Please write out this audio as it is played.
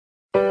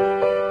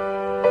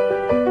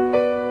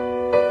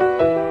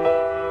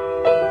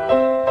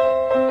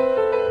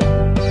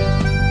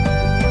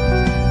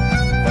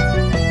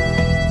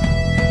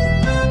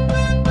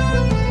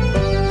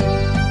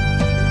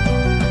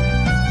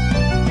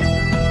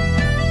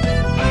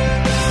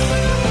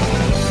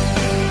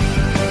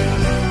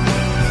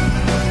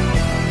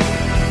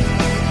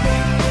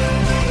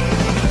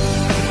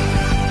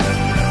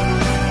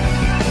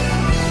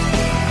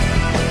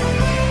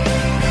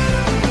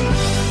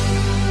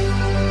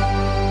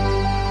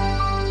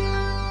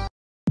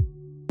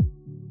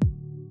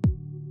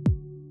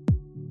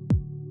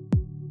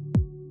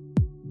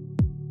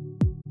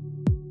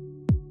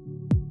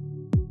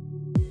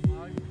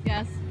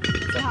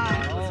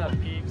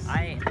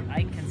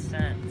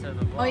to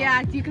the vlog. Oh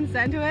yeah, do you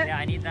consent to it? Yeah,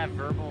 I need that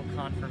verbal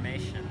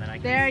confirmation that I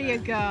can. There you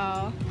go.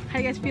 How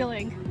you guys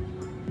feeling?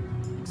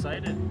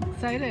 Excited.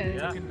 Excited?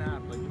 Yeah. I took a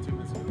nap like 2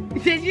 minutes ago.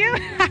 Did you?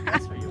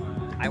 That's what you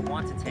want. I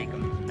want to take a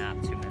nap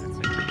 2 minutes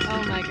ago.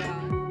 Oh my god.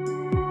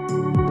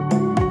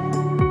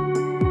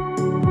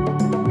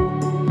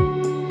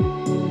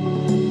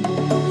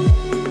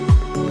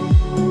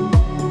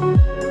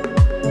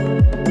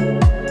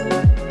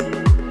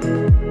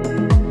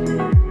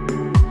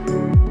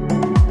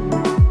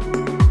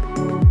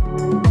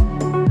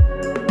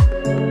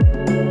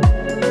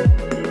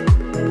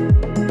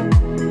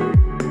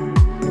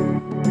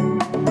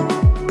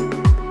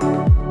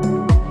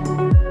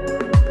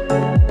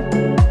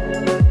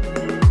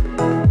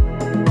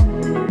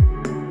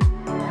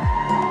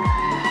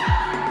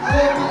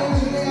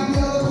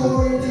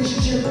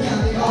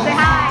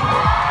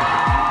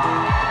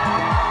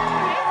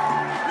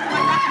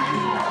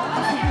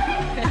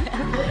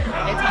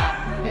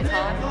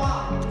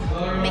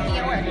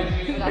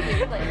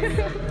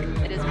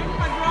 It is really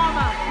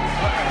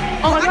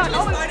Oh my god!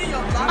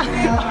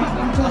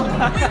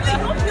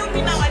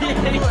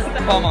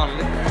 Come on.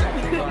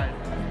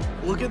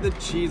 Look at the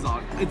cheese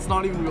on. It's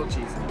not even real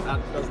cheese. That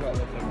does not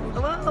look like real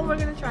cheese. Well, we're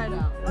gonna try it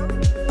out.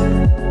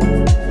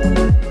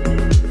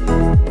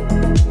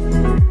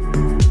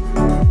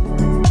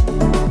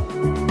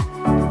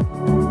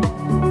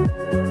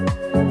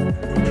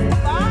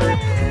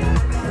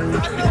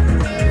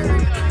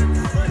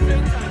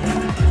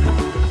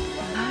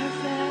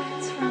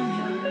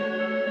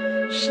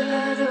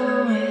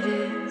 Shadow, it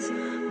is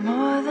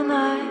more than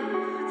I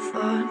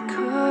thought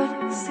could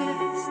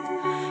exist.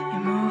 You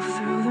move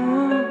through the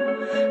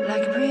room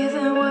like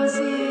breathing was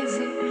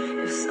easy.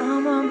 If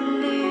someone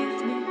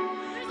believed me.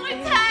 There's only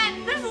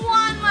 10! There's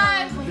one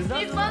left!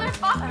 These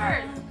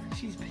motherfuckers!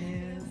 She's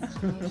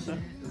pissed.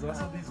 There's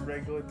also these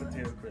regular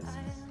potato crisps.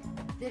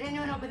 Did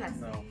anyone open that?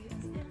 No.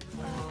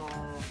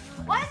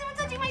 Why is everyone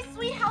touching my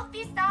sweet,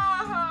 healthy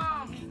stuff?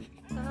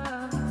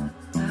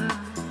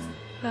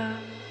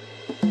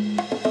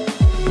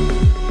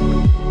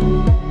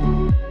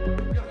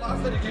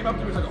 Last night he came up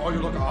to me and was like, oh, you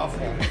look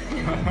awful. Oh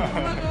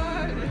my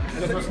god.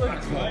 That's what's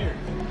tired.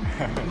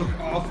 You look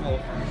awful.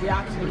 He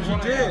actually She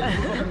did.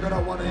 You look looking good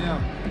at 1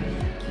 a.m.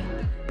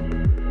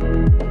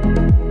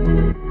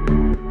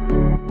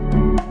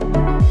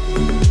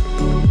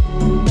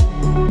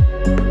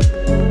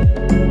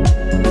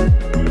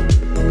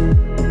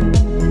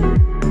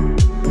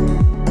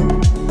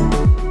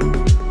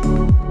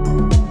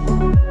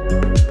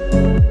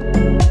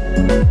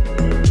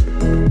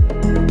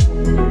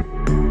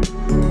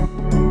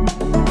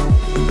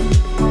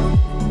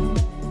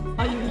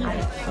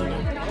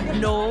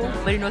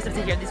 Nobody knows how to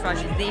take care of these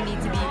Froshes. They need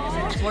to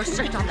be more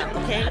strict on them,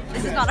 okay?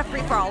 This is not a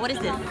free-for-all. What is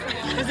this?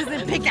 This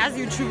isn't pick as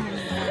you choose.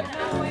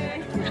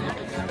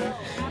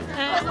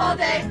 All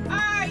day.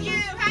 Are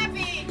you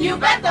happy? You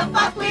bet the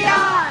fuck we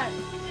are!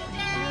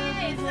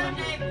 Today is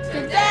Sunday.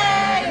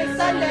 Today is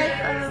Sunday.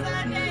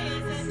 Sunday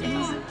is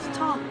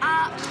Sunday.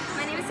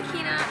 My name is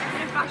Sakina. I've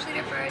been a Frosh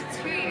leader for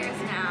 2 years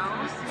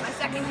now. My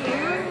second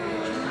year.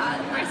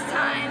 The first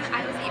time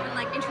I was even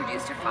like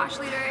introduced to Frosh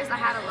leaders, I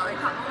had a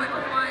lollipop moment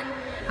with one.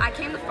 I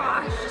came to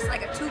Frosh just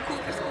like a too cool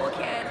for school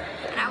kid,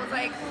 and I was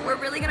like, we're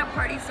really gonna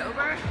party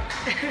sober.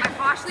 My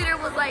Frosh leader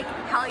was like,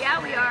 hell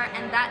yeah we are,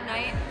 and that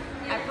night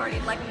I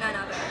partied like none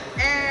other.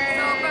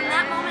 So from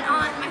that moment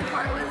on, my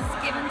heart was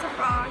given to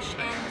Frosh,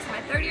 and this is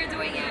my 3rd year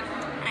doing it,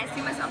 and I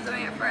see myself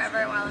doing it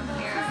forever while I'm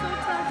here.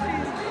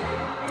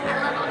 I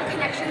love all the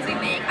connections we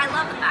make. I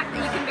love the fact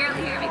that you can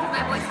barely hear me because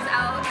my voice is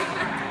out.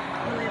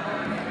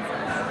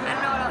 I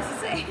don't know what else to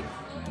say.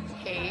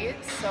 Hey,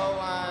 so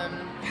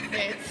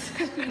it's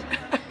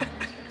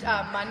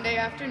Monday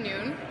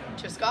afternoon.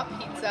 Just got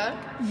pizza.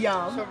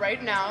 Yum. So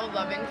right now,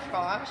 loving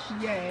Frosh.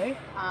 Yay.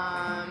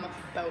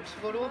 About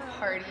to go to a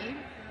party.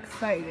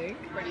 Exciting.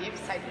 Pretty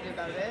excited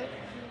about it.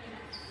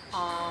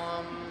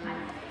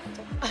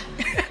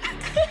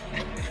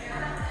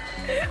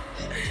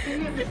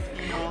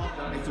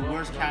 It's the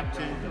worst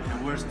captain,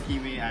 the worst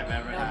teammate I've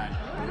ever had.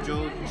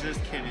 Joe,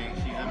 just kidding.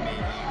 She's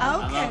amazing.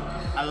 Okay.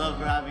 I love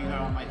having her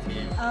on my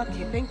team.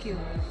 Okay, thank you.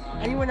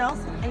 Anyone else?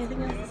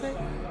 Anything else to say?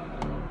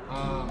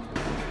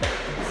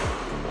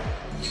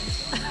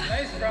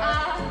 Nice, bro.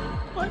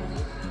 What?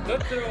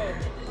 Good throw.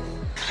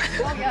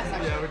 Oh yes,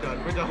 actually. Yeah, we're done.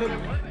 We're done.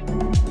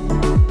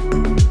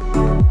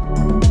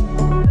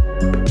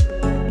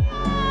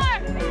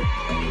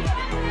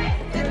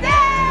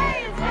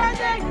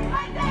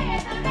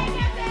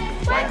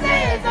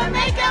 Wednesday is a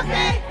makeup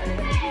day.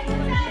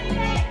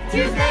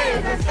 Tuesday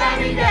is a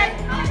sunny day.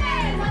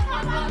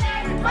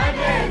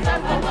 Monday is a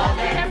football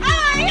day.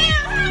 Are you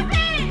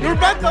happy? You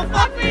bet the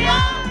fuck we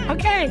are!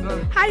 Okay,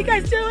 how you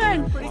guys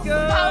doing? Pretty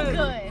good. So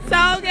good.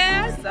 So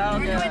good? So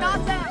We're doing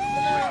awesome.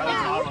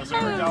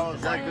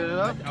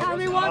 Tell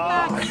me one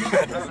back.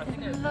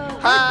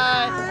 Hi!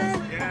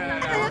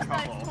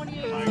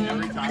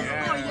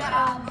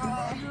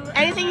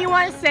 Anything you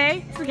want to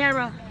say to the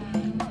camera?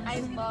 I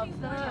love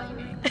the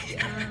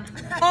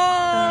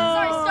Oh!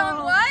 Sorry, Stone,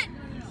 what?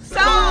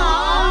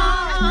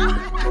 Song!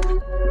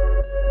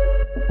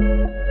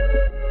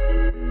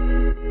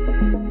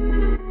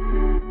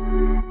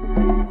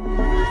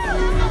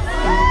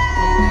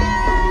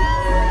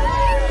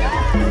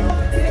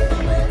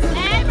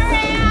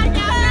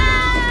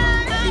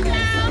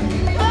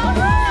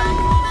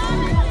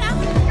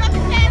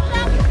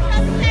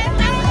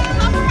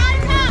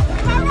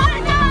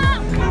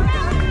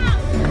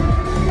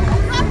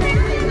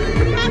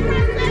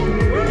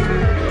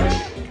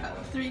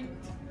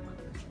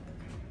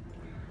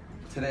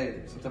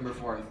 September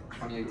 4th,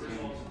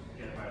 2018.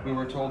 We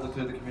were told to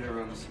clear the computer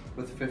rooms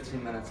with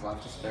 15 minutes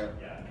left to spare.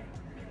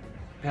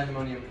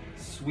 Pandemonium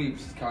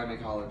sweeps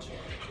Calumet College.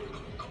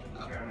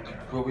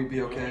 Will we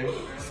be okay?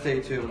 Stay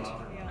tuned.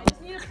 I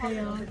just need a pop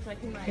so I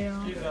can like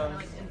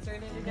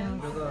insert it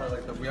again.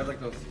 We have like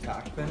those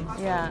tack pins.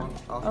 Yeah.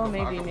 Oh,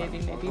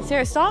 maybe.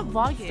 Sarah, stop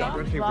vlogging.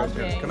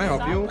 Can I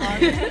help you?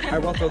 I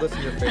will throw this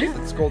in your face.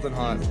 It's golden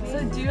hot.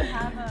 So do you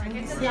have a...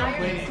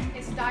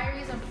 It's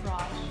Diaries of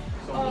Frosh.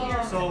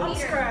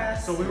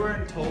 So we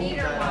weren't told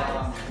that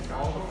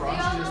all the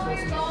Frosties are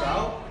supposed to move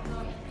out.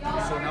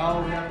 So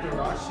now we have to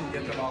rush and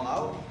get them all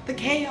out. The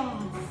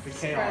chaos. The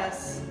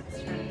chaos.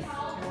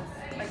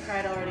 I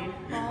cried already.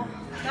 Well,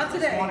 not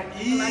today. Want to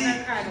eat?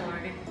 I cried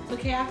already. It's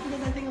okay, after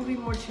this I think it'll be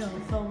more chill,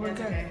 so we're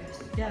good. Okay.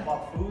 Yeah.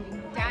 About food?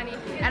 Danny.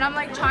 And I'm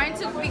like trying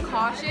to be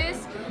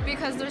cautious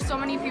because there's so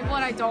many people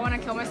and I don't want to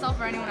kill myself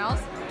or anyone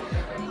else.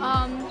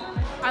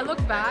 I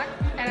look back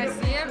and I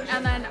see him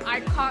and then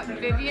I caught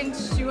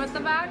Vivian's shoe at the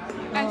back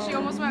and she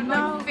almost went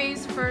like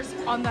face first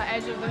on the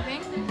edge of the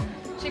thing.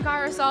 She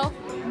caught herself,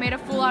 made a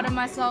fool out of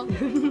myself.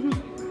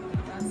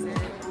 That's it.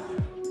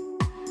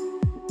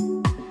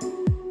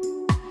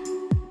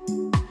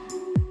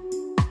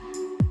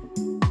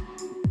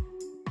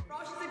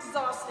 Frosh is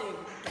exhausting.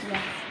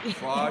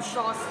 Frosh.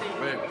 Exhausting.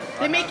 Wait.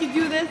 They make you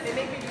do this. They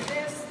make you do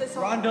this.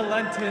 Rhonda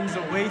Lenton's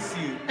a waist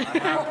suit.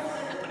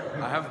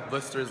 I have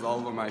blisters all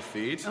over my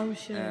feet. Oh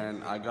shit.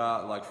 And I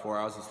got like 4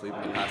 hours of sleep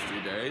in the past 3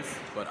 days,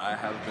 but I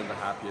have been the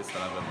happiest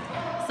that I've ever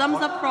been.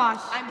 Sums up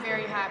Frosh. I'm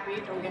very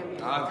happy, don't get me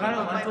wrong. What kind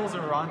of lentils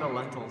are Rhonda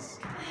lentils?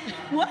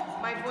 What?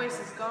 My voice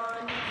is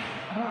gone.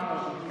 I've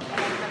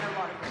met a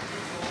lot of great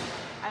people.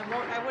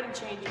 I wouldn't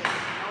change it. I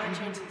wouldn't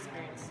change the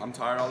experience. I'm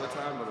tired all the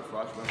time, but if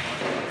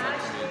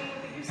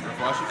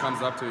Frosh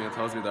comes up to me and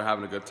tells me they're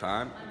having a good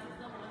time,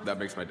 that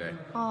makes my day.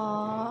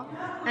 Aww.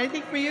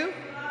 Anything for you?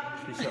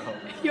 So,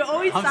 You're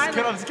always silent.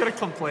 I'm just gonna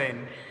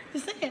complain.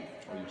 Just say it.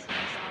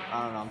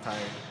 I don't know, I'm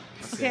tired.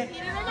 Okay.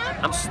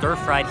 I'm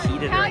stir-fried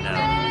heated right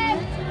now.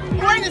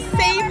 You're wearing the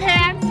same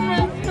pants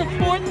for the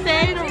 4th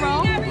day in a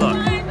row?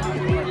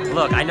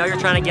 Look, I know you're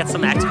trying to get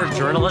some expert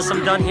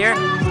journalism done here,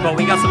 but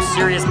we got some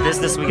serious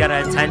business we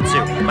gotta attend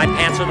to. My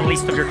pants are the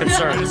least of your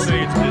concerns.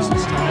 It's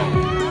business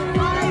time.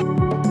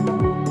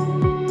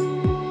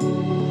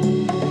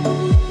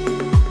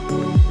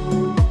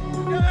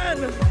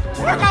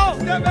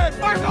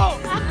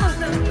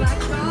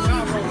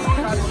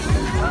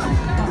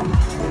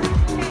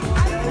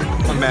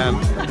 Oh man.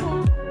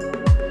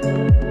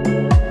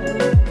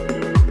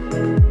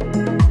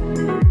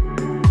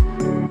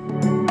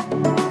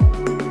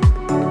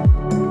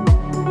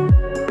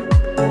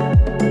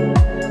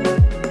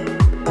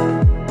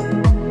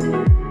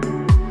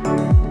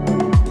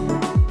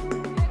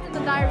 In the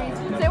diaries,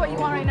 say what you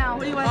want right now.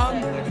 What do you want to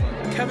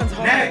say? Kevin's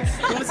home. Next.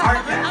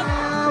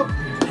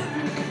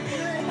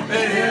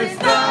 It's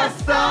the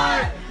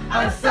start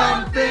of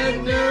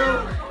something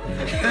new.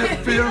 It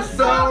feels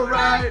so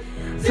right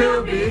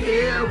to be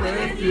here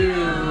with you.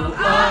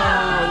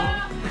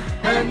 Oh,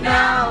 and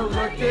now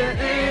looking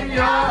in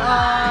your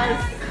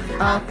eyes,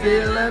 I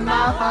feel in my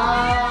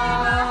heart.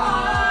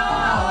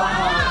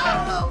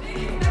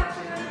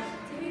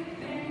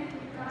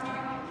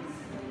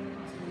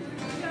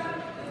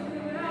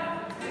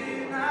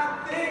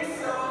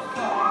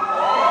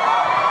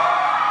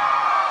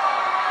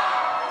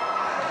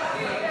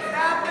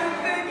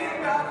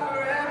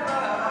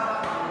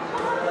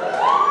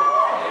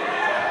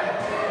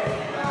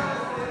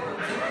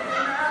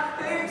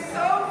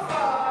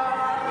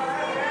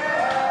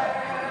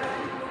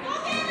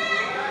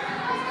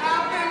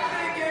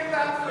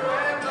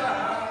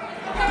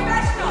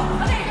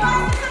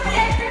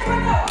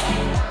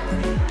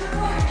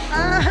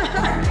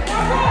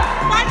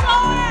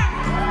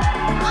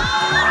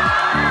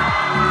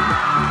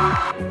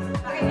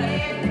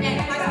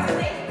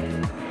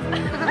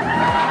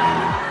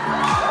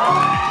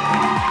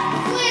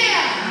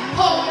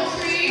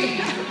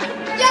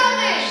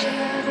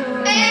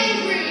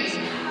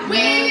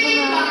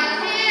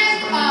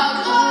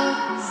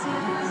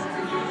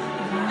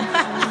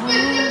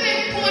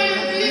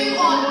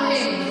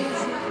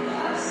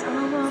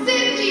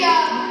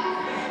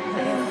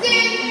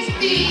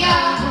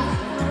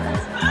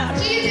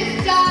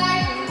 Jesus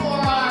died for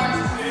our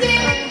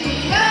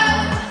Cynthia.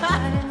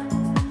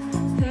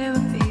 They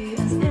would be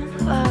as in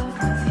love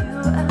with you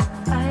as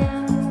I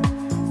am.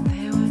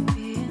 They would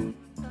be in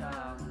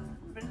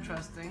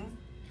Interesting.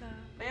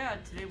 But yeah,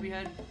 today we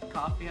had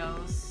coffee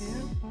house.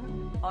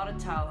 A lot of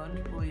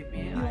talent, believe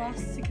me. You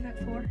lost to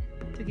Connect 4?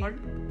 To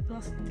game? You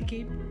lost to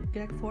game?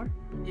 Connect 4?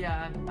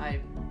 Yeah,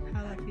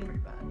 How'd that feel? pretty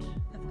bad.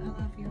 How'd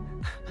that feel?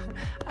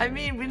 I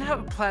mean, we didn't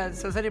have a plan,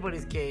 so it's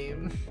anybody's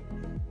game.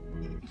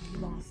 You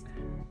lost.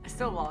 I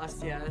still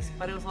lost, yes,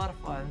 but it was a lot of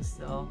fun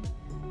still.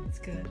 It's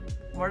good.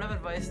 Word of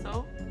advice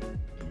though,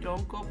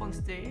 don't go up on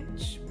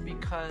stage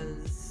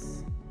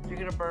because you're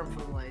gonna burn for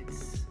the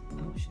lights.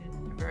 Oh shit.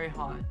 You're very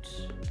hot.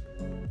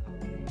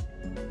 Okay.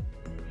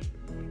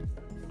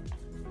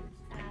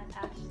 At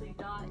ashley.hm.boo.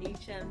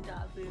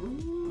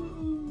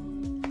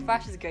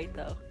 Frosh is great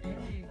though.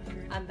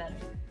 I'm better.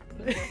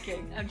 I'm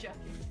joking. I'm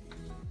joking.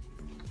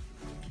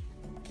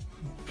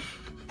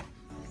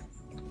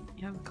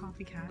 You have a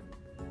coffee cat.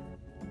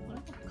 What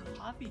is a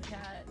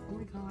copycat? Oh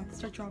my god,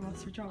 start drama,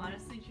 start drama.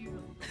 Honestly,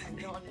 Drew, I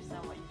don't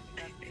understand why you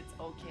think that it's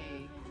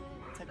okay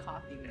to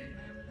copy me.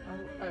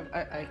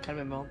 I kind of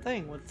have my own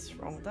thing. What's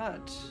wrong with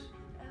that?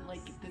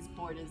 Like, this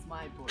board is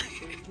my board.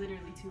 There's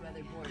literally 2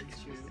 other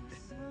boards, Drew.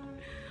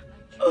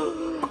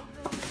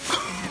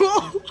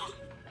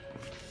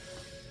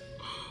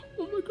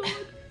 Oh my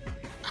god.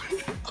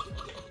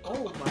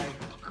 Oh my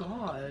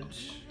god.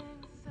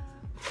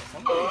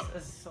 Somebody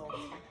is so.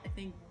 I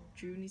think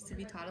Drew needs to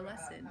be taught a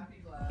lesson.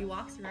 He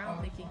walks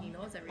around thinking he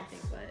knows everything,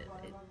 but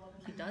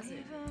he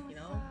doesn't, you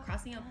know?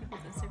 Crossing out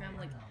people's Instagram,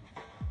 like,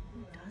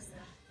 who does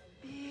that?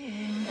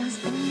 Being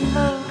as in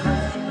love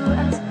with you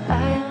as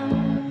I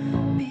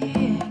am.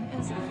 Being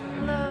as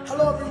in love.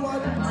 Hello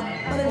everyone,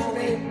 my name is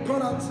Nate,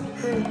 pronouns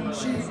her,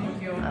 she.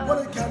 What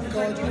are the cat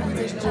called?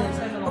 Invitation chairs.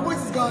 My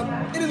voice is gone.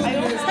 It is what it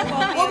is.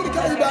 Welcome to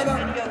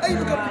Calumet. Hey,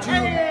 you come for you.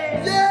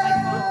 Yeah!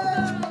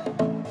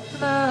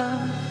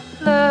 Love,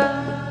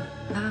 love,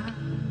 love,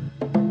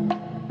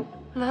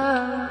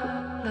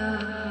 love,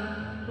 love,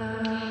 love.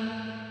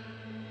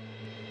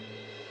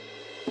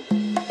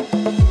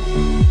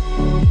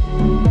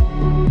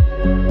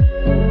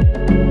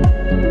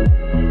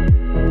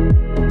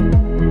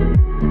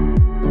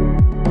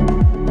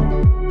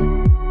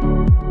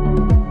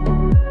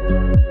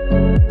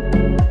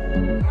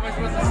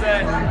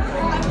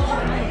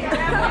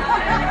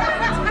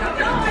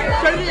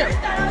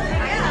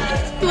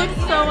 Looks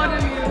so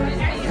unamused.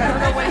 I don't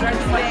know what you're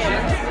saying.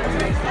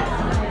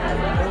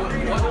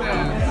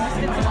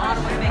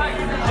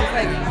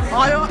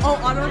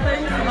 Auto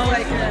thing? Oh,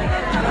 like,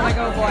 I'm like,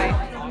 oh boy.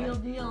 Real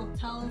deal,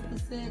 tell us the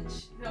sitch.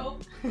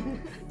 Nope.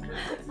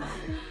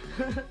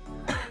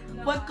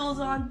 What goes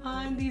on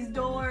behind these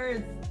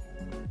doors?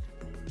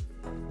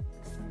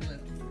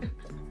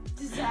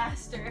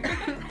 Disaster.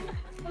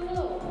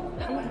 Hello.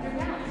 The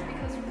underground is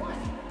because 1,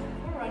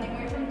 we're running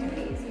away from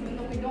duties, even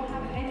though we don't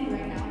have any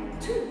right now.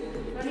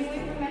 2, running away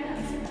from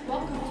menace.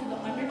 Welcome to the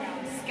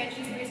underground,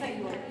 sketchy space at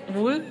York.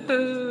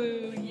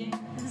 Woohoo! Yeah.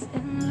 As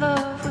in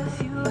love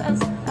with you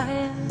as I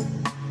am.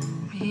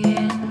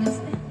 Being as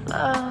in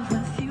love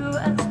with you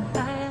as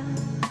I am.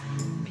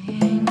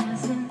 Being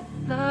as in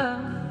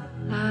love,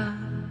 love,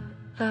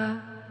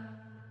 love.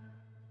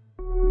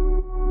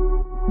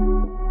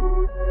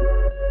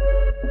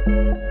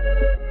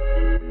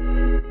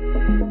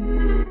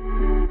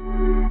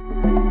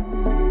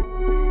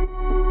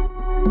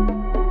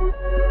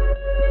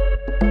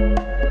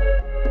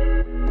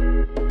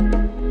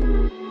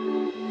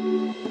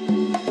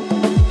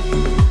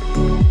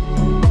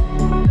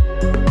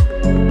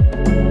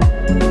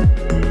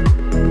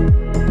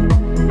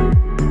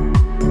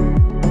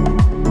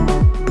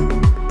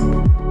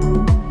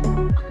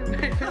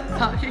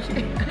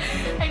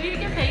 I need to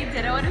get paid.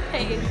 Did I want to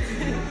pay? Oh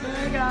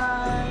my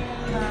god.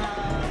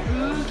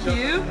 Ooh,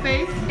 cute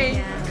face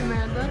paint,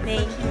 Amanda.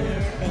 Thank you.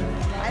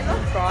 I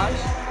love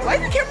Frosh. Why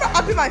is the camera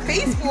up in my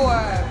face for?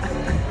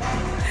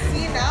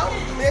 See now,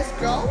 this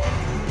girl,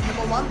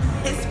 number 1,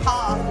 pissed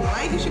off.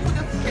 Why did she put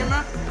the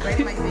camera right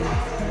in my face?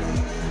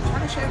 I'm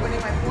trying to show everybody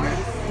my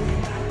pores.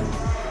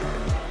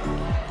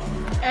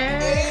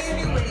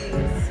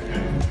 Anyways,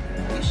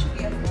 we should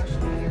be a Frosh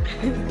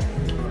here.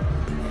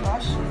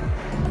 Frosh.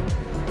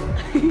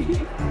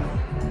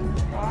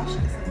 Frosh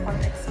is a fun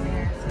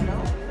experience, you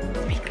know?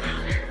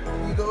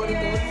 You go to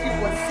those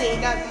people saying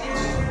that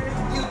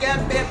bitch. You get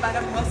bit by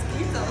the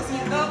mosquitoes.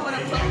 You know what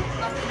I'm talking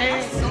about?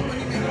 Hey. So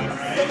many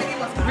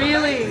mosquitoes.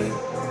 Really?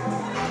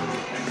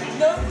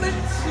 Number 2,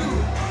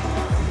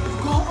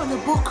 go on a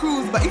boat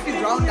cruise, but if you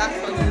drown, that's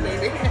on you,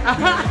 baby.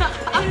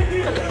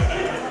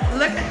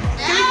 Look at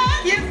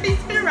give me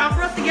spin around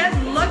for us again.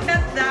 Look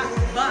at that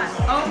butt.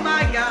 Oh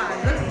my god.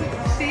 Look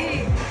who's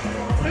she.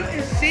 Who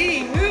is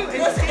she? Who is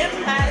Just she?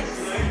 impacts.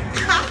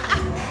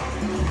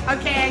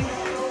 Okay.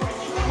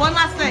 One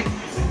last thing.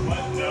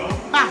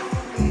 Ah.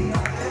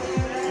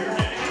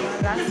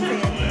 That's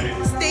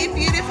it. Stay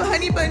beautiful,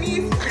 honey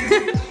bunnies.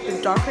 The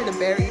darker the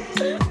berry.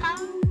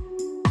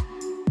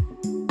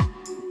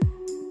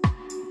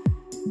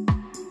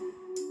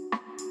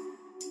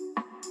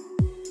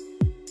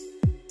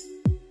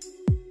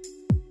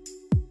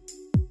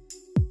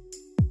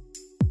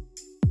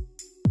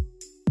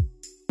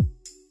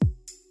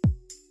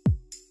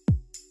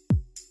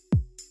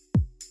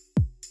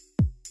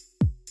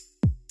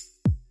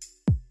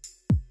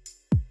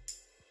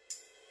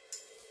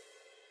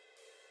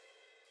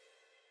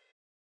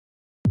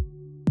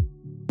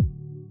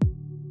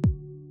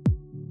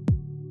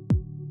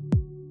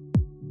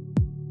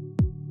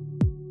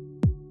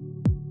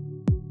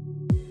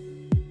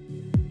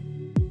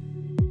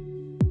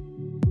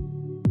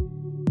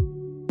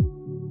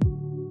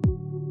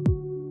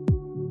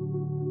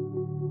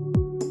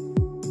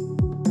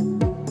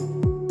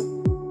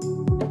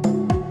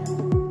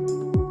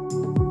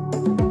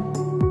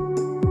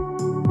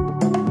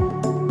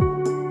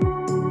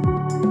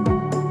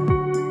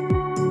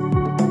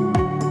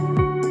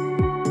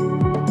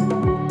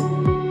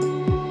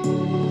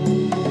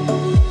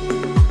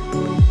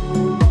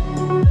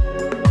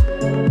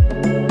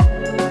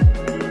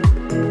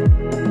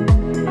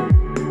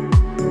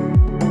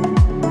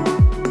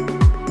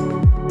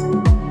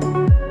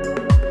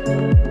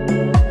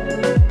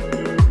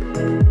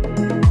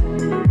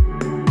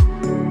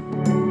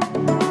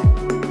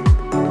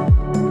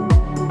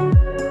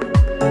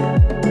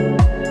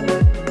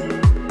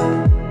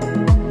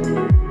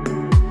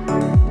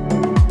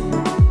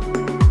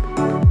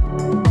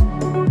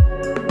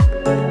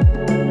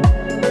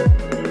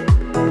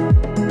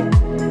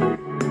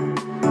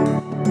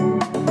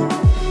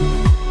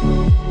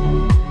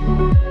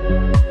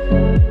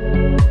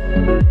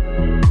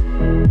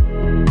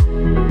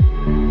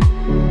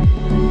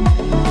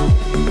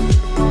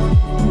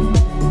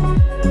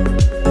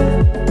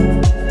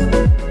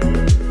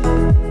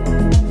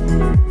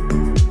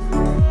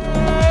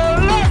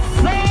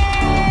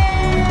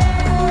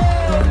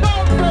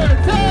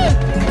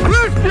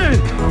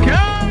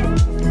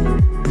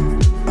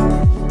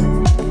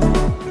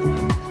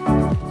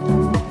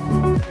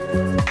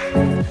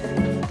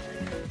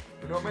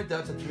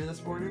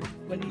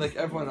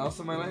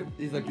 of my life.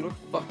 He's like, you look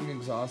fucking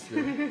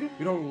exhausted.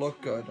 You don't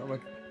look good. I'm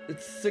like,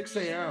 it's 6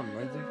 a.m.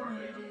 I think.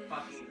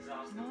 Fucking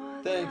exhausted.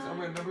 Thanks.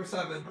 I'm at number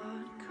 7.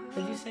 What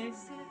did you say?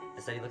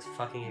 I said he looks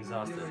fucking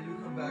exhausted. Yeah, you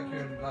come back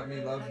here and let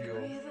me love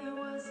you.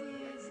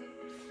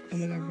 Oh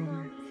my god,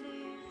 Romer.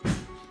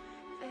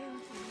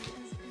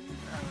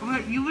 Oh my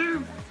god, you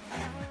were...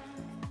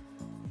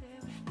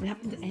 What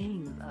happened to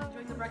Aang?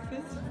 Enjoying the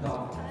breakfast?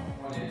 No.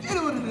 You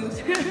know what it is.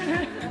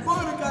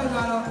 Welcome to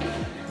Calumet.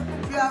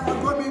 We have a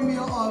gourmet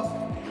meal of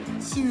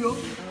cereal.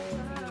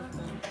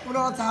 We're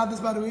not allowed to have this,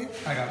 by the way.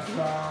 I got it.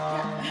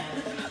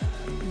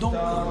 Don't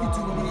follow me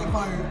too, we're gonna get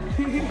fired.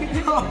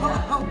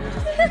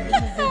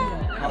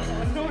 I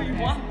don't know what you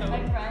want though.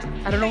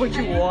 I don't know what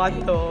you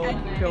want though.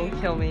 Don't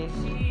kill me.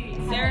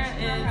 Sarah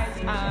is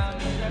the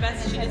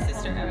best cheetah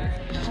sister ever.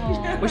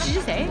 What did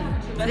you say?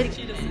 The best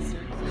cheetah sister.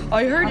 Oh,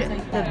 I heard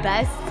the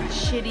best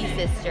shitty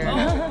sister.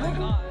 Oh my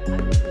god.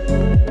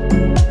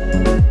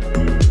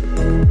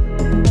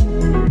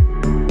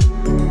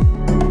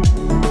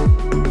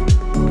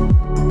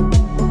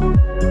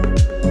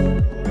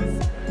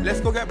 Let's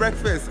go get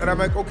breakfast. And I'm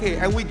like, okay.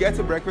 And we get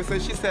to breakfast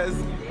and she says,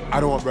 I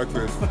don't want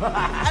breakfast.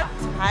 I'm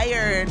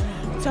tired.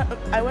 So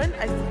I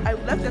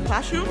left the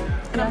classroom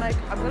and I'm like,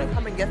 I'm gonna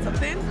come and get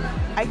something.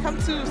 I come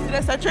to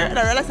student center and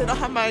I realized I don't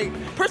have my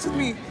purse with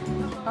me.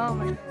 Oh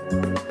my god.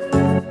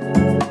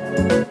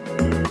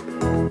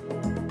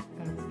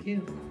 That's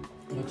cute.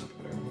 Does it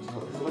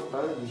look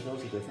better? Does you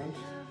notice the difference?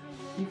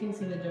 You can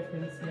see the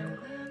difference, yeah.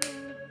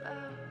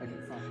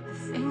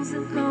 Things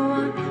that no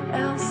one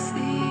else sees.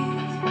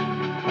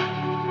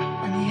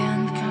 And the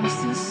end comes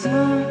too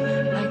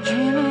soon, like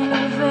dreaming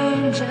of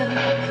angels.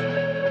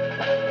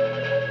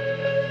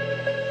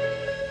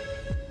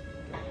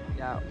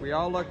 Yeah, we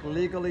all look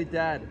legally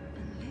dead.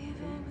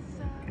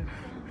 Okay,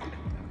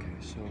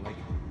 so like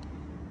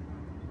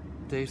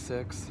day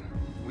 6,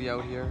 we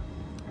out here,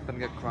 gonna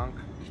get crunk,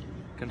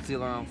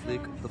 concealer on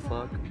fleek, the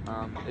fuck.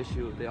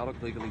 Issue, they all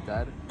look legally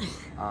dead.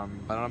 I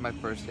don't have my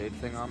first aid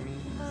thing on me,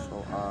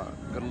 so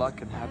good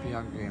luck and happy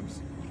Hunger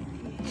Games.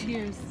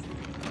 Cheers.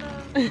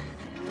 I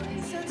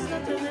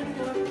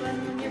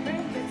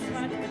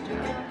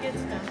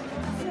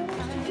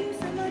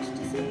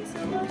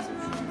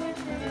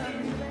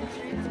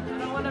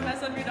don't want to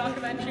mess up your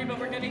documentary, but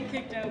we're getting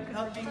kicked out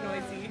because of being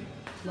noisy.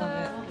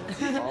 Love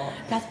it.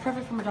 That's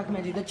perfect for my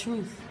documentary, the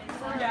truth.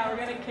 Yeah, we're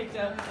getting kicked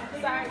out.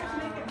 Sorry.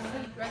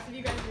 The rest of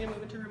you guys need to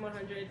move into room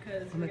 100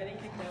 because we're getting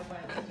kicked out by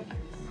the teachers.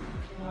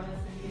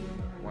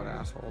 What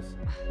assholes.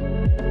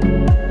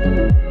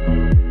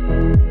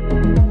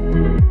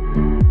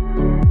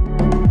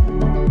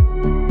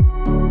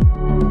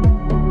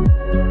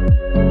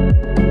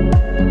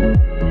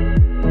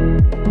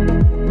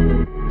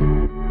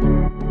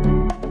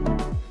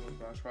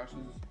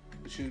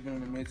 This has been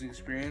an amazing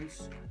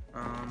experience.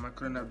 I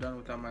couldn't have done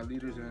without my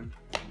leaders and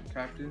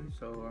captain,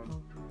 so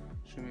I'm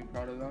extremely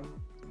proud of them.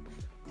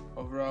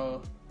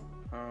 Overall,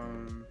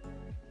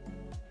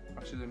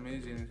 Frosh is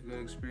amazing. It's a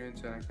good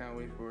experience, and I can't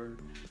wait for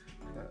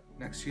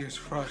next year's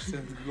Frosh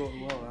to go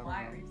well.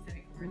 Why are you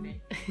sitting for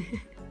me?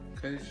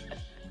 Because,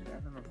 I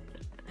don't know.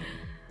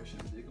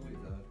 She's legally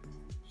dead.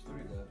 She's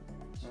literally dead.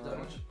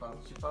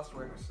 She passed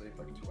away in her sleep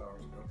like 2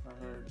 hours ago. I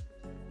heard.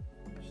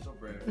 She's so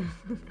brave.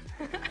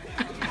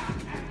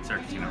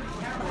 Sorry, Tina.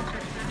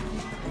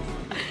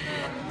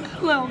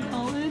 Hello,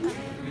 Colin.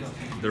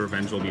 The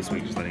revenge will be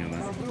sweet, just letting you know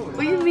that. What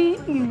do you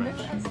mean?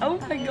 Oh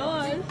my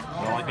gosh. I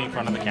don't like being in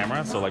front of the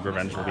camera, so like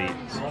revenge will be.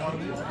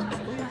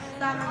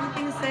 Stop,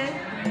 anything to say?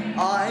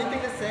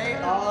 Anything to say?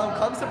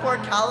 Come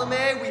support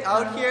Calumet. We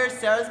out here.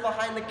 Sarah's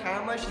behind the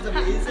camera. She's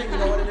amazing. You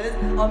know what it is.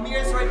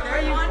 Amir's right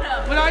there.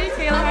 What are you,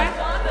 Taylor?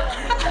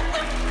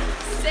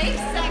 Safe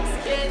sex,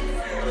 kids.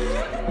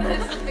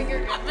 This is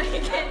finger grabbing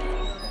kids.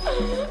 Oh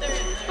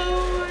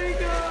my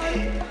god.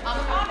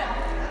 Avocado.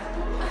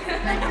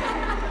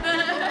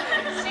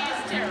 She's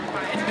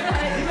terrified.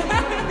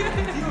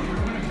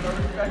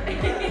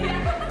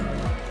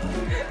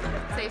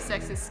 Safe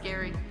sex is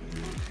scary.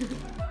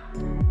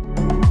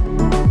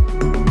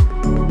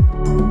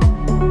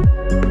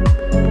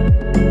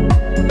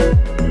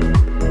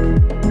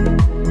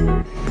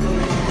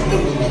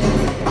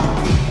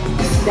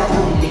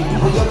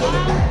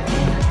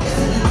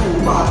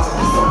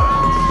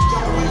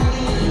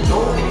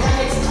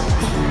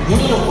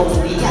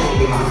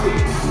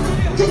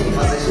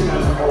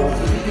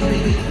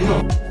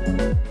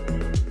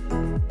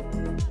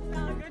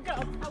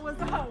 I was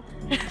a hoe.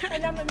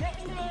 And I'm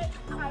admitting it,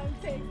 I will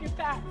take it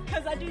back.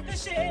 Cause I did the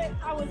shit,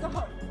 I was a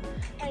hoe.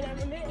 And I'm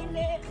admitting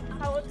it,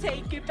 I will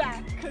take it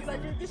back. Cause I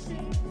did the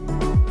shit.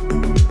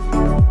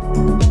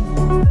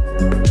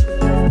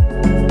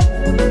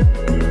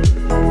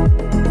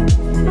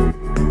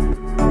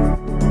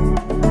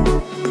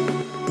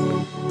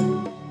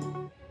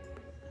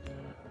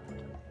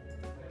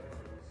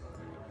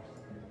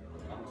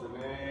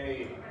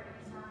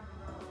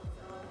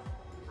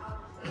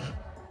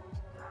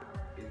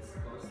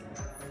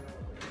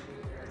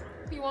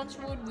 He wants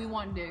food, we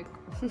want dick.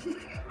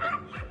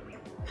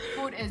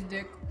 Food is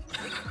dick.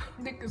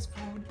 Dick is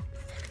food.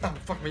 Oh,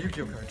 fuck my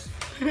Yu-Gi-Oh cards.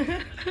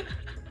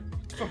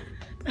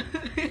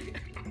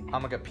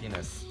 I'm gonna get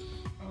penis.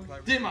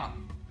 Dima!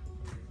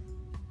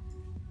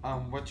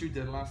 What you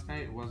did last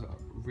night was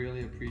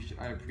really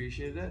I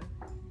appreciated it.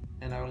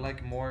 And I would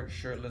like more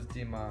shirtless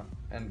Dima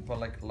but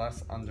like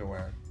less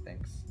underwear.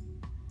 Thanks.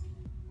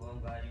 Well, I'm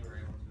glad you were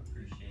able to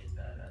appreciate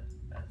that.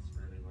 That's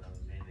really what I was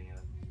aiming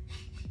at.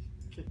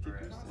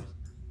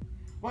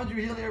 Why'd you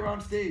heal here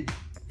on stage?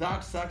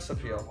 That's sex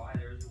appeal.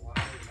 There's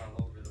wires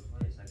all over the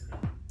place. I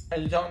couldn't.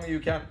 And you telling me you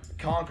can't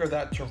conquer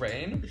that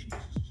terrain?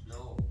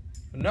 No.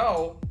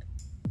 No?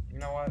 You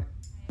know what?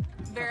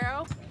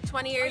 Vero,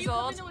 20 years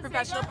old,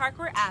 professional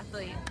parkour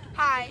athlete.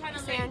 Hi,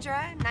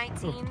 Cassandra,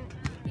 19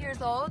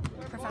 years old,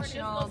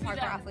 professional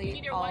parkour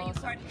athlete.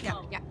 Also.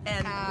 Yeah.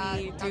 And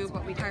we do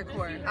what we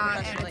parkour and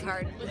professionally. it's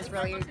hard. It's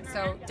really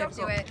so difficult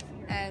to do it.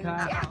 And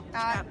yeah.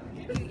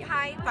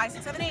 Hi, 5,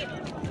 6, 7, 8. Woo!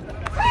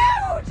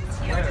 It's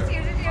huge. It's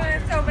huge. It's huge.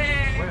 It's so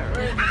big.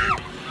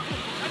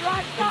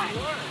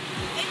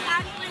 It's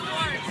actually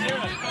warm.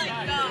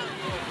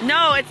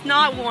 No, it's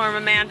not warm,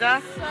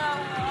 Amanda.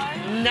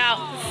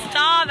 No.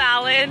 Stop,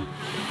 Alan.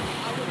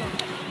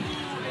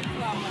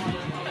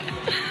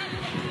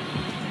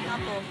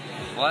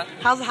 What?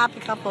 How's a happy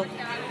couple?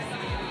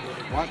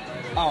 What?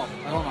 Oh,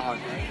 I don't know how.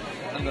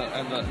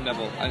 And the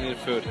nibble. I need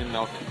food and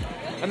milk.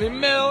 I need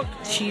milk!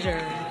 Cheater.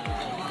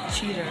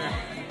 Cheater.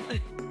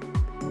 Right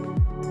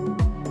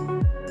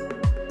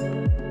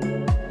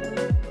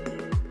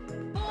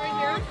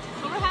here.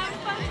 We're having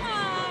fun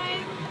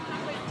time.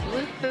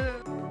 Woohoo.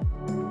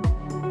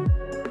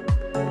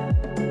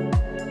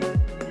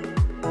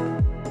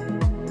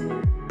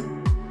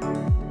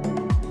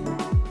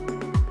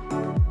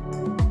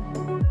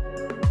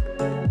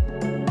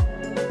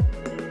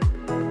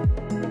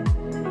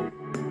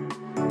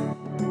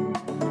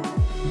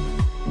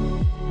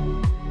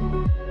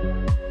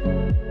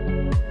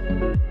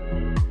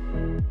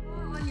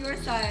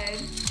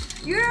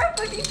 You're a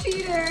fucking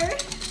cheater!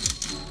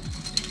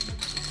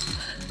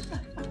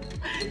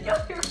 Yo,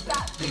 your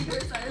fat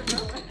fingers are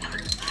broken.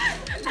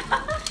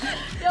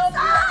 Yo,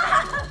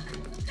 stop!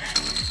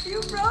 You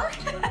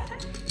broke it!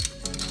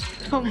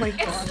 Oh my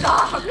god. It's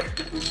stuck!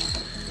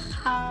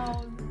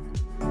 How?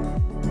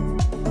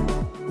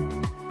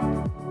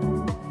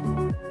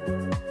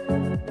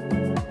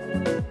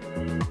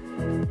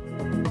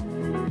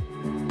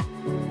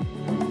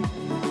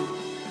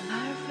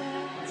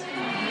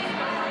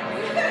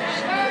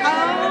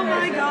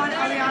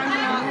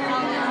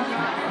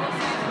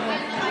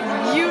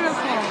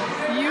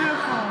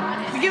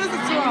 Give us a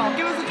twirl.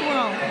 Give us a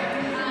twirl.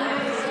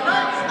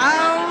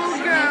 Oh,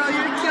 girl,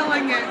 you're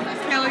killing it.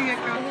 Killing it,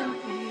 girl.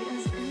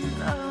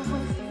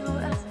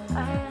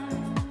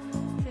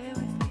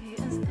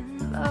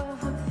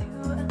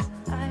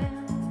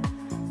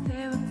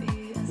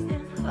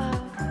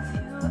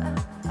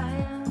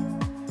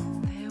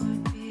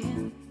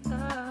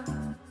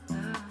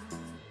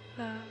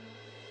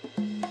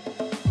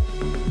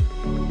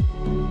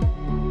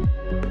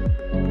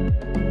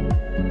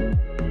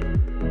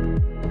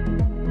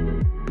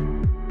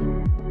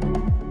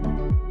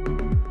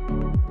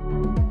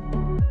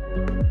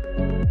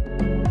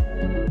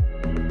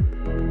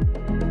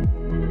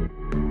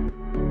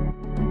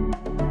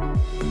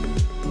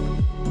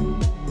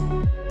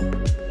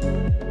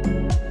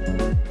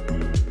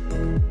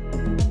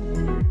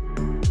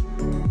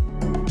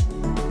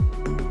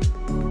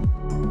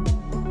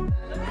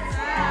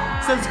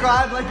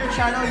 Subscribe, like your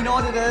channel, you know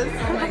what it is.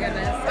 Oh my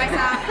goodness. What's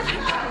up?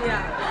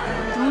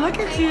 Yeah. Look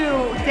at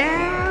you.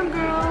 Damn,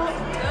 girl.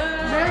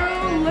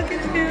 Girl, look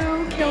at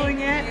you.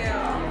 Killing it.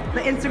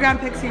 The Instagram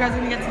pics you guys are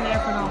going to get today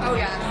are phenomenal. Oh,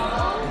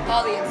 yeah.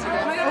 All the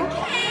Instagram.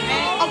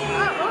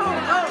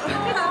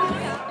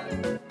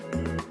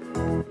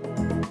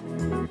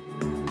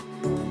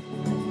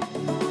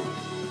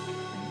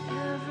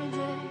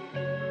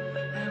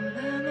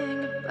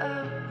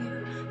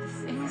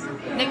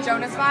 Nick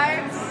Jonas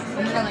vibes.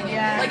 I'm killing it.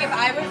 Yeah. Like if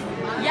I was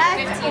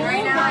 15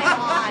 right now,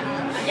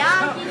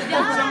 yeah, he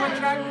does.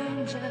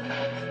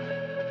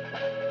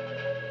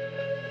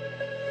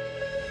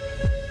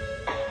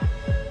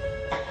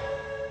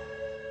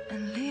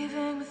 And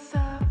leaving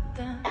without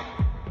them.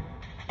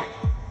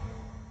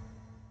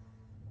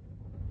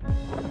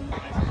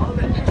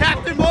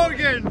 Captain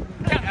Morgan!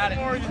 Captain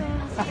Morgan!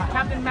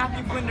 Captain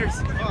Matthew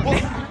Flinders.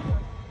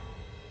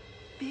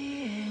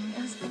 Being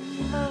as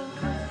in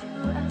love with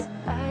you as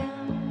I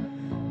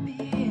am.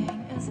 Being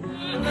as in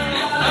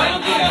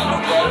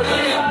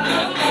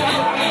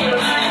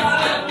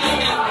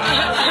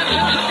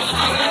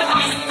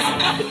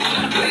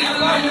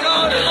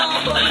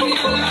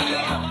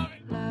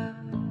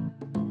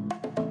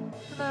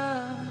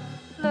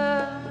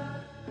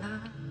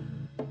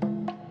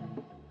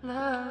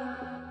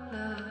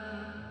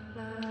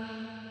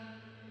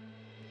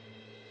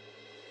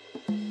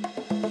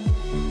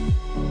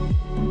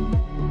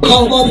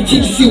Call all the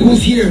teams to see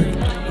who's here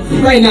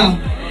right now.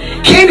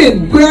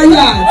 Kanan, where are you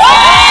at?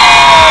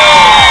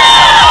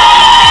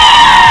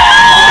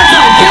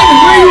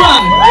 Kanan, where are you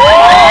at?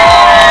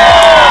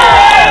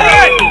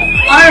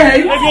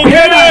 Alright. Let's go,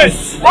 Kanan!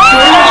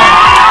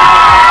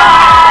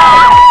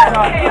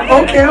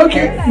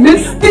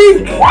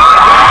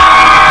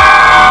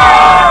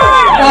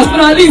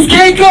 It's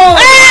Keiko!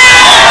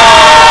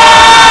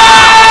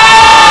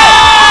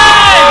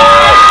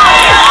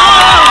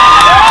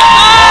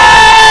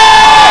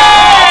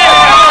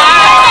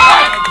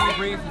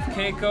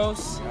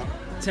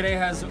 Today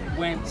has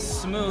went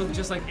smooth,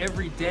 just like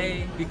every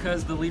day,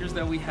 because the leaders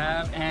that we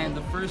have and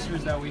the first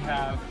years that we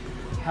have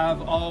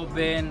all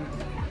been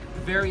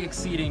very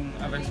exceeding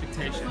of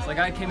expectations. Like,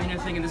 I came in here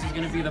thinking this was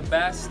going to be the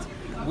best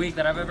week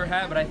that I've ever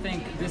had, but I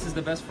think this is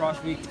the best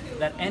Frosh week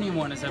that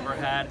anyone has ever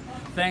had,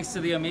 thanks to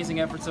the amazing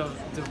efforts of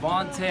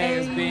Devontae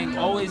as being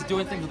always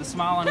doing things with a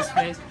smile on his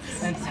face,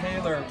 and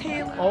Taylor.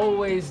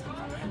 Always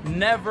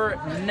never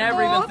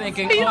even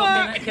thinking,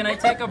 oh, can I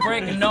take a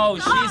break? No,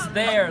 she's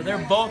there.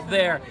 They're both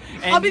there.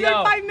 And I'll be there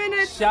in 5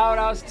 minutes. Shout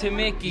outs to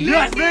Mickey.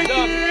 Yes,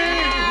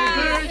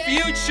 the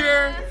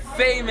future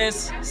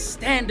famous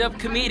stand-up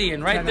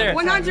comedian right there.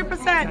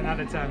 100%. 10 out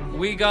of 10.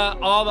 We got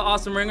all the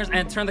awesome ringers,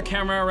 and turn the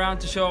camera around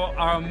to show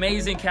our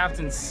amazing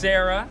captain,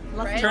 Sarah.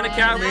 Turn the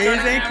camera.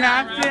 Amazing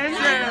captain,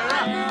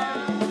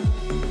 Sarah.